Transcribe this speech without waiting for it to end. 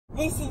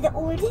this is the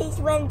old days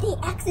when they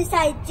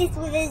exercise just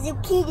with a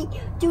zucchini,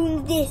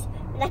 doing this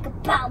like a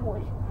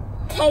barrel,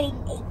 carrying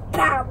a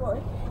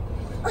barrel.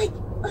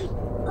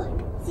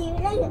 See you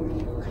later.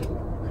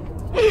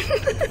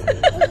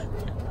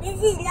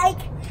 This is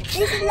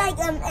like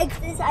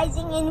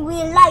exercising in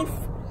real life.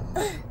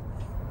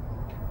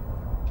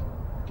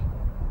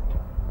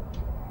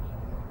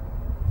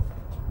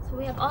 So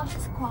we have all the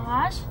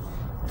squash.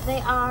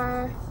 They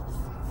are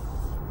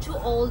too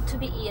old to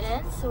be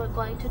eaten, so we're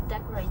going to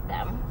decorate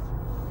them.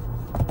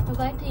 We're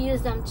going to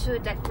use them to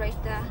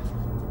decorate the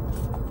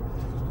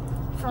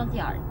front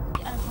yard.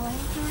 We are going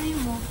to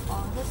remove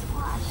all the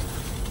squash.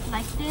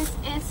 Like this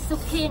is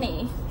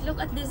zucchini. Look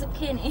at the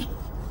zucchini.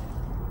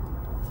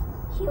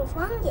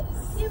 Humongous,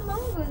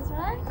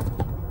 right?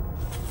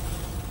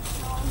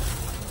 So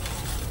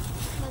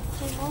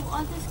let's remove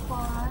all the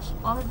squash,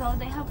 although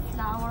they have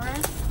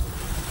flowers.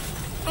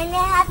 And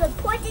I have an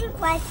important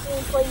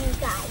question for you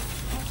guys.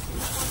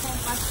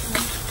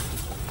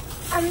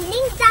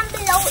 Link down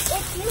below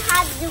if you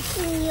have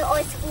zucchini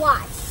or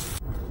squash.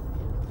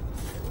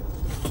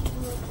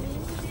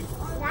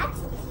 That?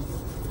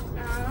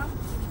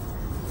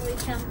 We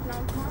can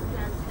plant more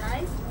plants,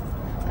 guys.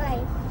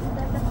 Right. Is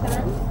that the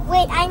plan?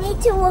 Wait, I need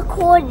to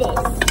record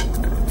this.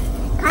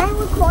 Can I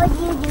record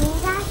you doing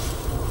that?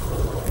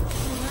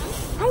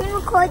 Can I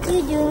record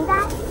you doing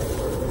that?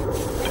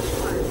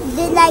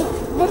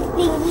 The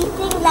thingy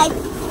thing,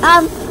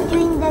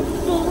 doing the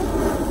thing.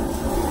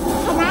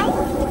 Can I?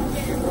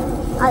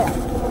 Alright.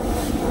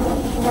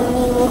 Let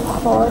me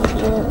record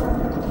you.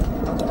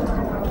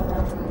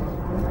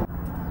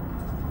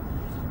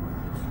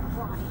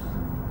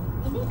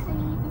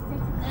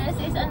 This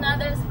is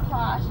another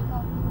squash.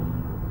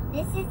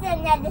 This is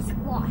another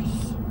squash.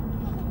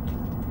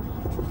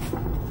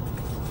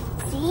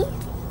 See?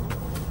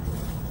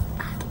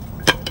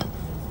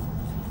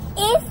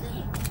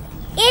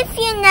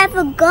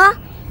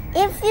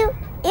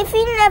 If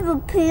you never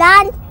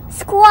plant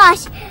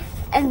squash,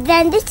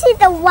 then this is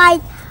the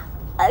right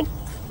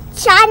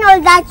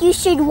channel that you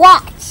should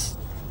watch.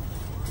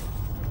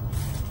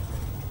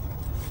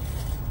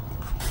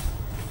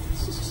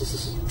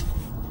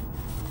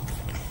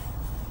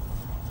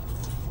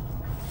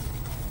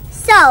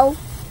 So,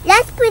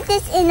 let's put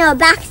this in our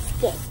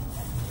basket.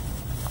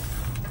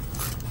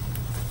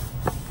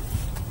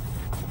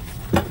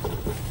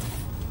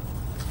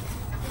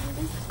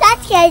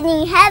 That's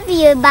getting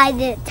heavier by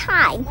the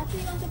time. What do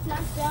you want to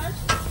plant, George?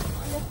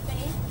 On the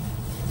space?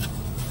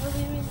 Where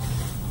we remove the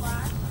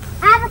squash?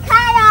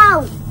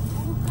 Avocado!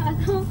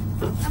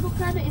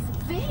 Avocado is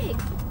big.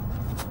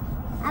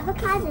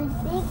 Avocado is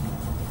big.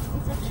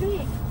 It's a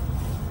tree.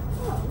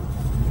 Oh.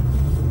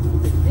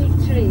 Big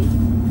tree.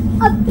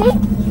 A big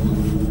tree?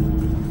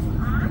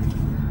 Huh?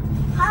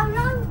 How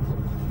long?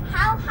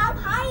 How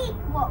high it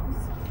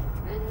grows?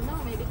 I don't know,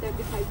 maybe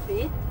 35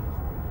 feet.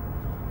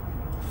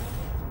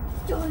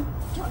 Done,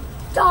 done,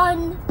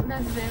 done.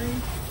 That's very...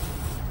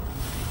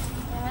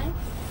 Right?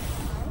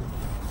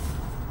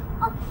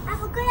 Oh, I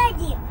have a good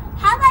idea.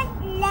 How about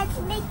let's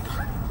make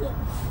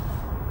pumpkins?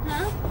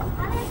 Huh? How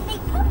about let's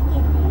make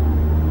pumpkins?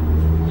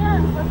 Yeah,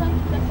 we're going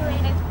to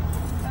decorate it.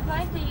 We're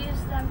going to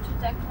use them to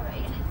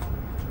decorate it.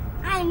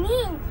 I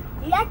mean,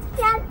 let's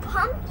plant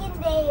pumpkin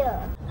there.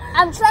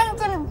 I'm trying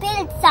to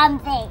build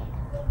something.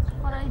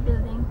 What are you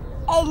building?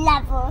 A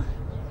level.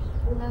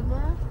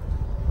 Lever?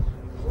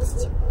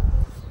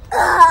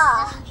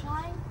 Ugh. I'm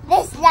trying.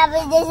 This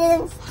level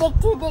doesn't stick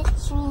to the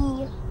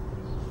tree.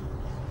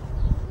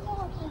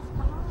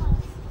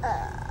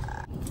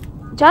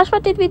 Josh,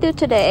 what did we do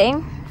today?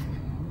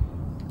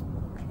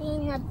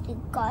 Clean up the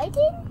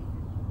garden.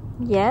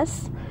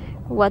 Yes.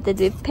 What did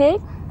we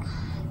pick?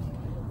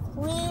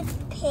 We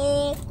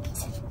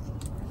picked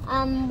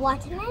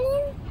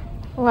watermelon.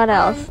 What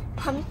else?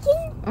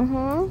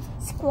 Pumpkin.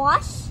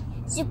 Squash.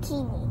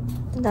 Zucchini.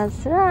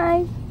 That's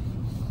right.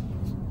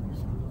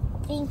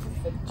 Green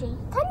fig tree.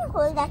 Can you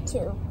hold that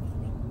too?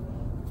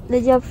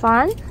 Did you have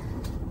fun?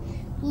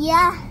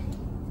 Yeah.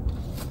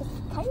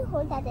 Can you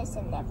hold that as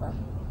a level?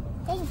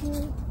 Thank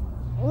you.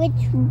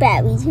 Which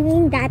berries? You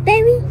mean that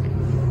berry?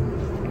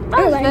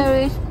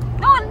 Raspberry.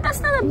 No, that's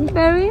not a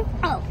berry.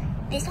 Oh,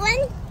 this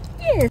one?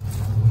 Yes.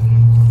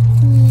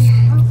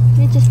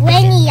 You just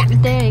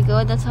there you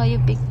go. That's how you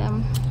pick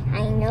them.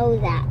 I know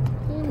that.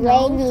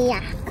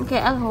 Brainiac. Okay,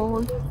 I'll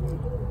hold.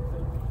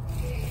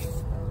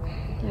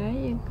 There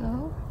you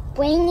go.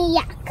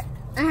 Brainiac.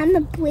 I'm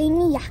a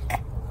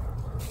brainiac.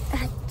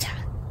 Gotcha.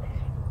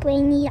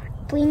 Brainiac.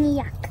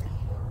 Brainiac.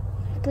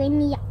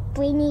 Brainiac.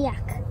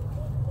 Brainiac.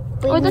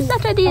 Oh, that's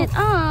not ready yet.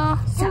 Oh.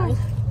 Sorry.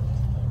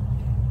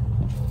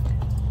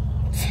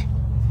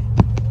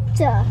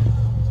 So,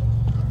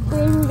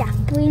 brainiac.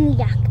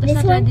 Brainiac. That's This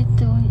not one? ready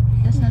too.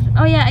 That's not.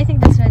 Oh yeah, I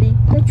think that's ready.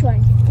 Which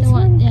one? This The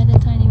one, yeah, the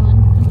tiny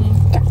one. Okay.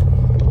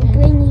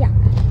 Brainiac.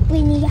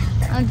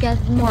 Brainiac. I'll get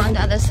more on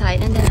the other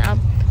side, and then I'll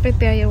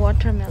prepare your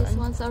watermelon. These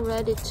ones are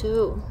ready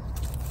too.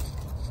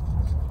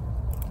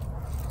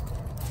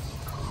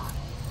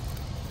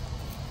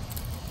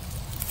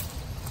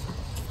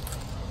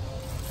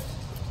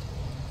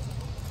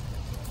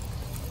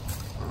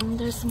 And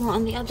there's more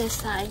on the other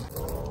side.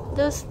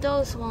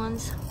 Those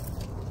ones.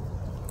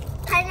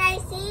 Can I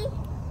see?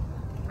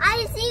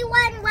 I see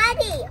one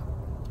ready.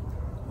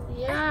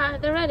 Yeah,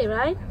 they're ready,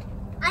 right?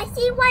 I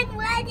see one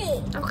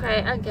ready.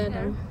 Okay, I get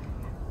them.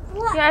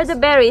 What? Here are the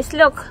berries.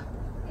 Look.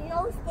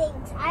 No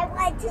things. I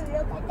want to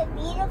look at the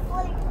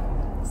beautiful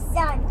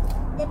sun,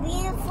 the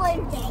beautiful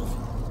day.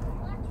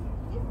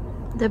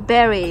 The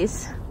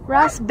berries.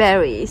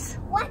 Raspberries.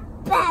 What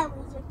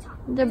berries are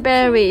talking? The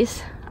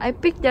berries. I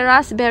picked the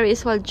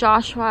raspberries while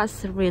Josh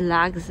was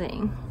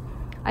relaxing.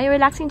 Are you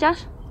relaxing,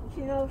 Josh?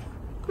 No.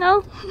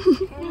 No?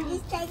 I'm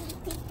just trying to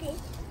pick this.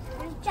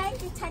 I'm trying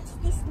to touch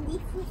this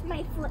leaf with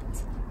my foot.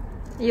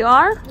 You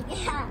are?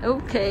 Yeah.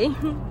 Okay.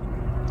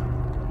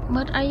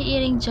 What are you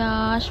eating,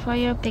 Josh, for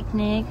your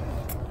picnic?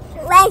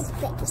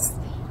 Raspberries.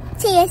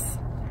 Cheers.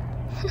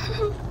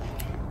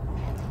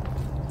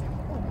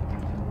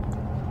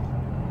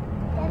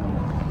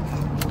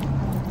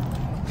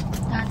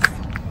 That's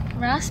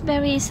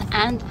raspberries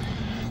and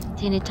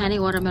teeny tiny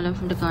watermelon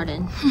from the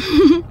garden.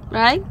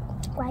 Right?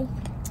 Right.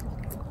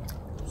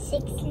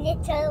 6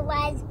 little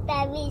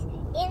raspberries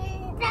in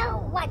the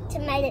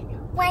watermelon.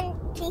 1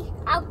 piece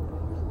out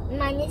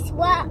minus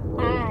 1.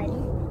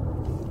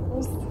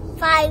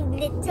 5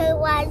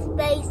 little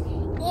raspberries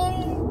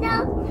in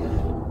the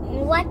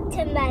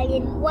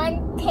watermelon.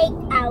 1 take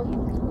out.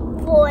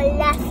 4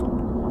 left.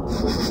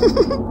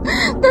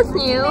 That's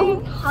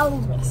new.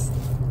 Harvest.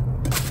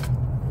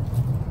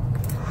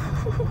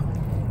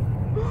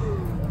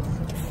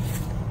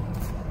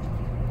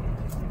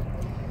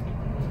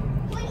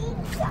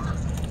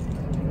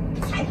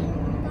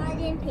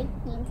 Garden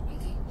picnic.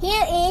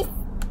 Here is,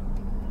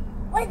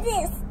 what's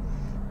this?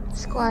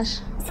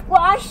 Squash.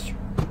 Squash.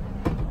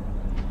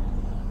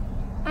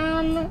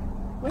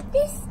 What's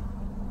this?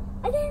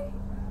 Again?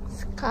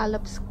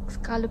 Scallop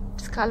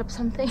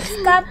something.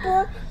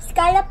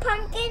 Scallop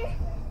pumpkin.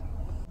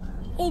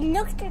 It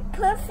looks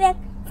perfect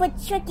for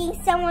tricking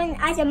someone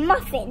as a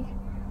muffin.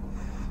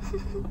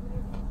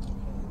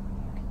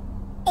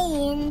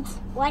 And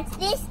what's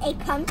this? A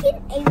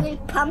pumpkin? A real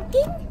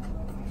pumpkin?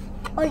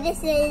 Or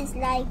this is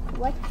like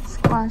what?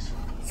 Squash.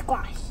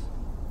 Squash.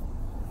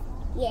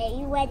 Yeah,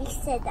 you already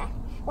said that.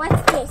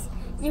 What's this?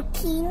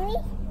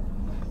 Zucchini?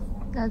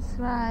 That's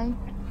right.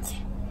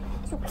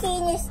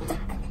 Zucchini is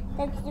stuck.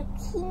 The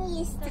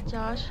zucchini is stuck.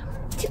 Josh.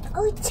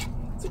 Oh,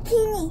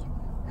 zucchini.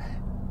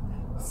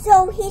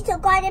 So here's a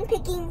garden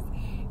picking.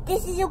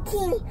 This is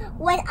zucchini.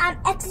 When I'm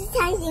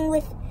exercising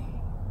with,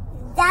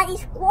 that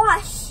is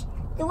squash.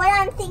 The one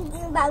I'm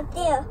thinking about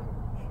there.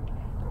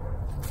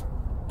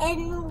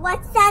 And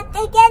what's that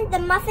again? The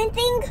muffin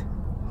thing?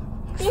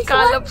 This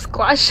Scallop one?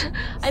 squash.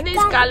 I think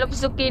scallop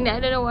zucchini. I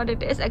don't know what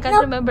it is. I can't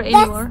remember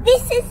anymore.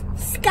 This is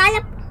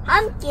scallop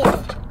pumpkin.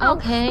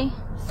 Okay.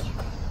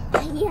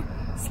 Yeah,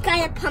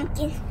 scallop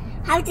pumpkin.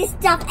 I have to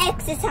stop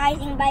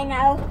exercising by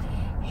now.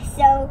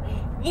 So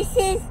this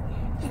is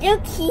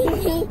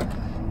zucchini,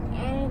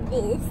 and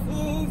this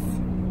is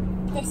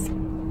the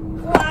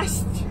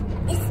squash.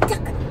 It's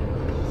stuck.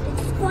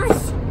 The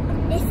squash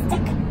is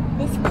stuck.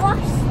 The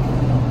squash.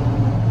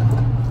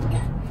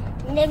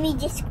 Let me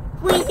just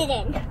squeeze it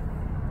in.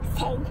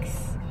 Thanks.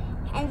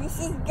 And this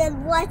is the,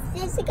 what's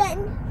this again?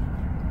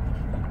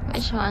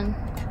 Which one?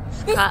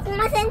 This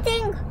muffin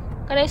thing.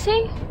 Can I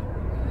see?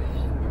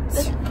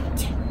 This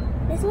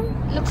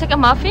one? Looks like a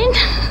muffin.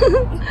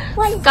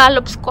 What is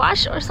Scallop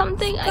squash or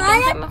something. I can't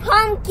scallop remember.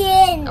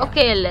 pumpkin?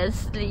 Okay, You let's.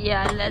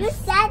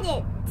 said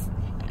it.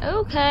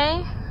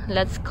 Okay,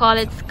 let's call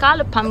it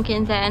scallop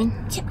pumpkin then.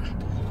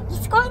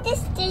 It's going to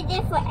stay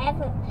there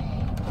forever.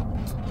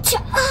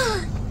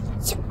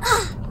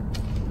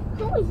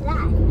 Who is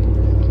that?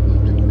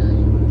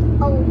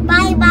 Oh,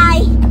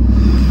 bye-bye.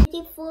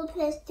 34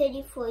 plus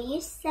 34.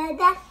 You said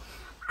that?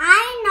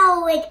 I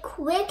know it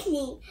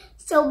quickly.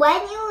 So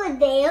when you were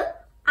there,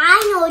 I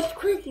know it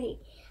quickly.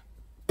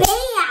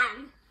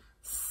 Bam!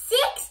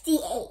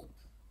 68.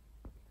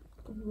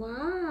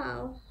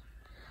 Wow.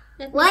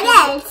 What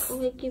else?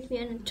 We'll give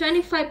you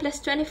 25 plus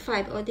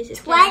 25. Oh, this is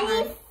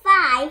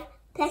 25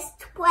 plus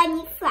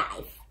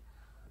 25.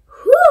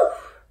 Whew!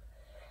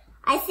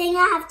 I think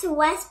I have to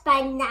rest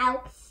by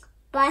now,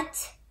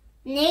 but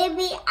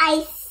maybe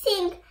I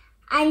think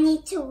I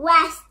need to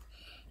rest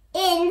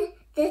in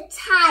the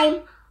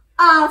time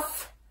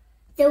of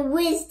the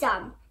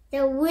wisdom.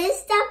 The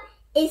wisdom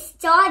is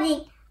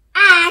starting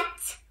at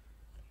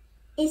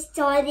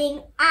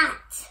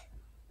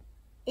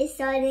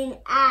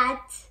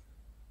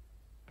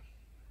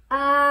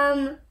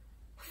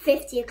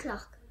 50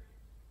 o'clock.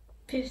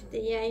 50,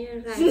 yeah,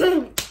 you're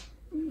right.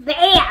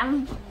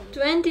 Bam!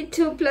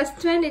 22 plus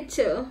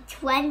 22.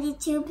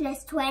 22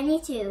 plus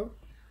 22.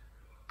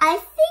 I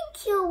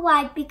think you're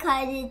right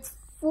because it's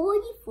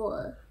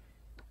 44.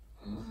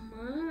 Oh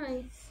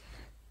my.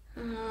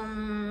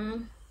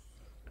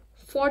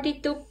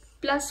 42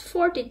 plus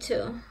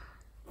 42.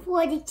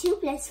 42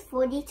 plus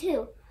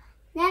 42.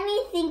 Let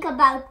me think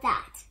about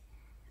that.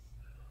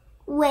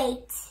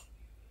 Wait.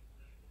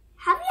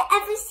 Have you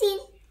ever seen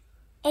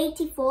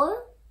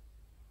 84?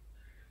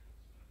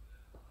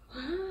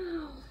 Wow.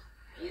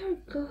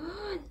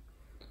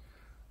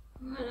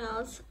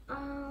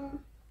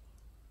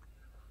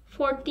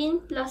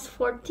 14 plus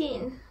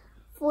 14.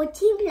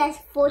 14 plus I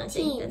think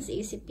 14. that's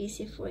easy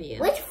peasy for you.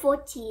 Which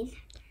 14?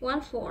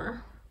 1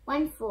 4.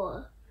 1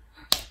 4.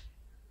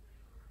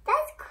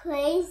 That's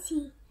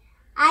crazy.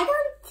 I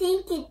don't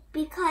think it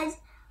because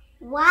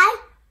why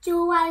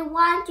do I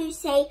want to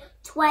say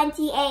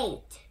 28?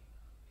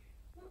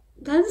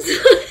 That's Wait,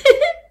 did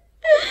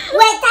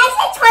I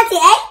say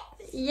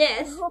 28?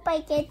 yes. I hope I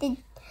get the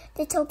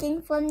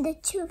token from the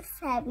tooth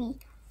fairy.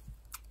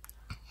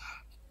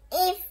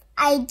 If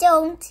I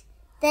don't,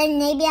 then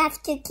maybe I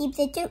have to keep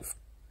the tooth.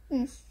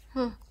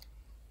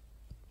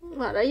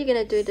 What are you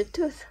gonna do with the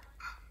tooth?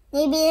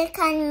 Maybe I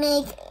can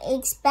make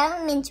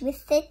experiments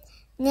with it.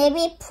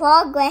 Maybe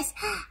progress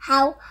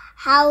how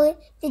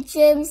the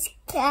germs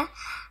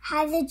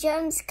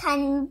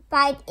can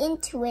bite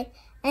into it,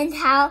 and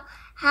how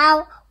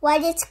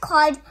what it's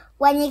called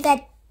when you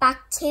get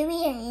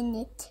bacteria in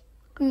it.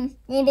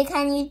 Maybe I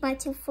can use my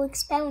tooth for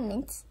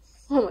experiments.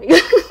 Oh my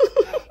god.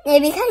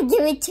 Maybe I can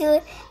give it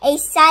to a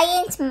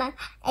science man.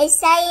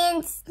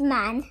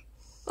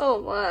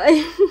 Oh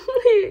my.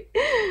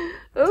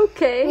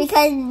 Okay.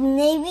 Because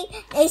maybe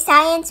a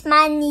science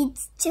man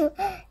needs to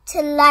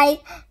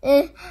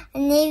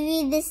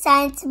maybe the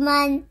science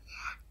man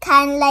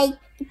can like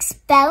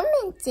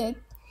experiment it.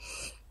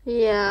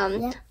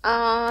 Yeah.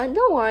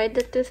 Don't worry,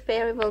 the tooth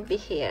fairy will be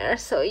here.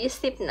 So you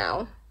sleep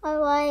now.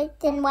 Alright,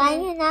 then why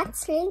are you not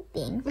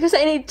sleeping? Because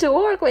I need to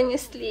work when you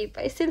sleep.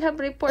 I still have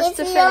reports If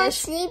to you don't finish.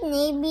 sleep,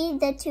 maybe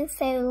the tooth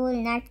fairy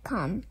will not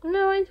come.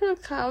 No, it will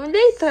come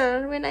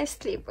later when I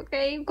sleep,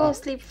 okay? Go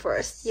sleep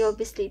first. You'll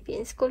be sleepy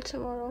in school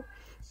tomorrow.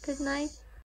 Good night.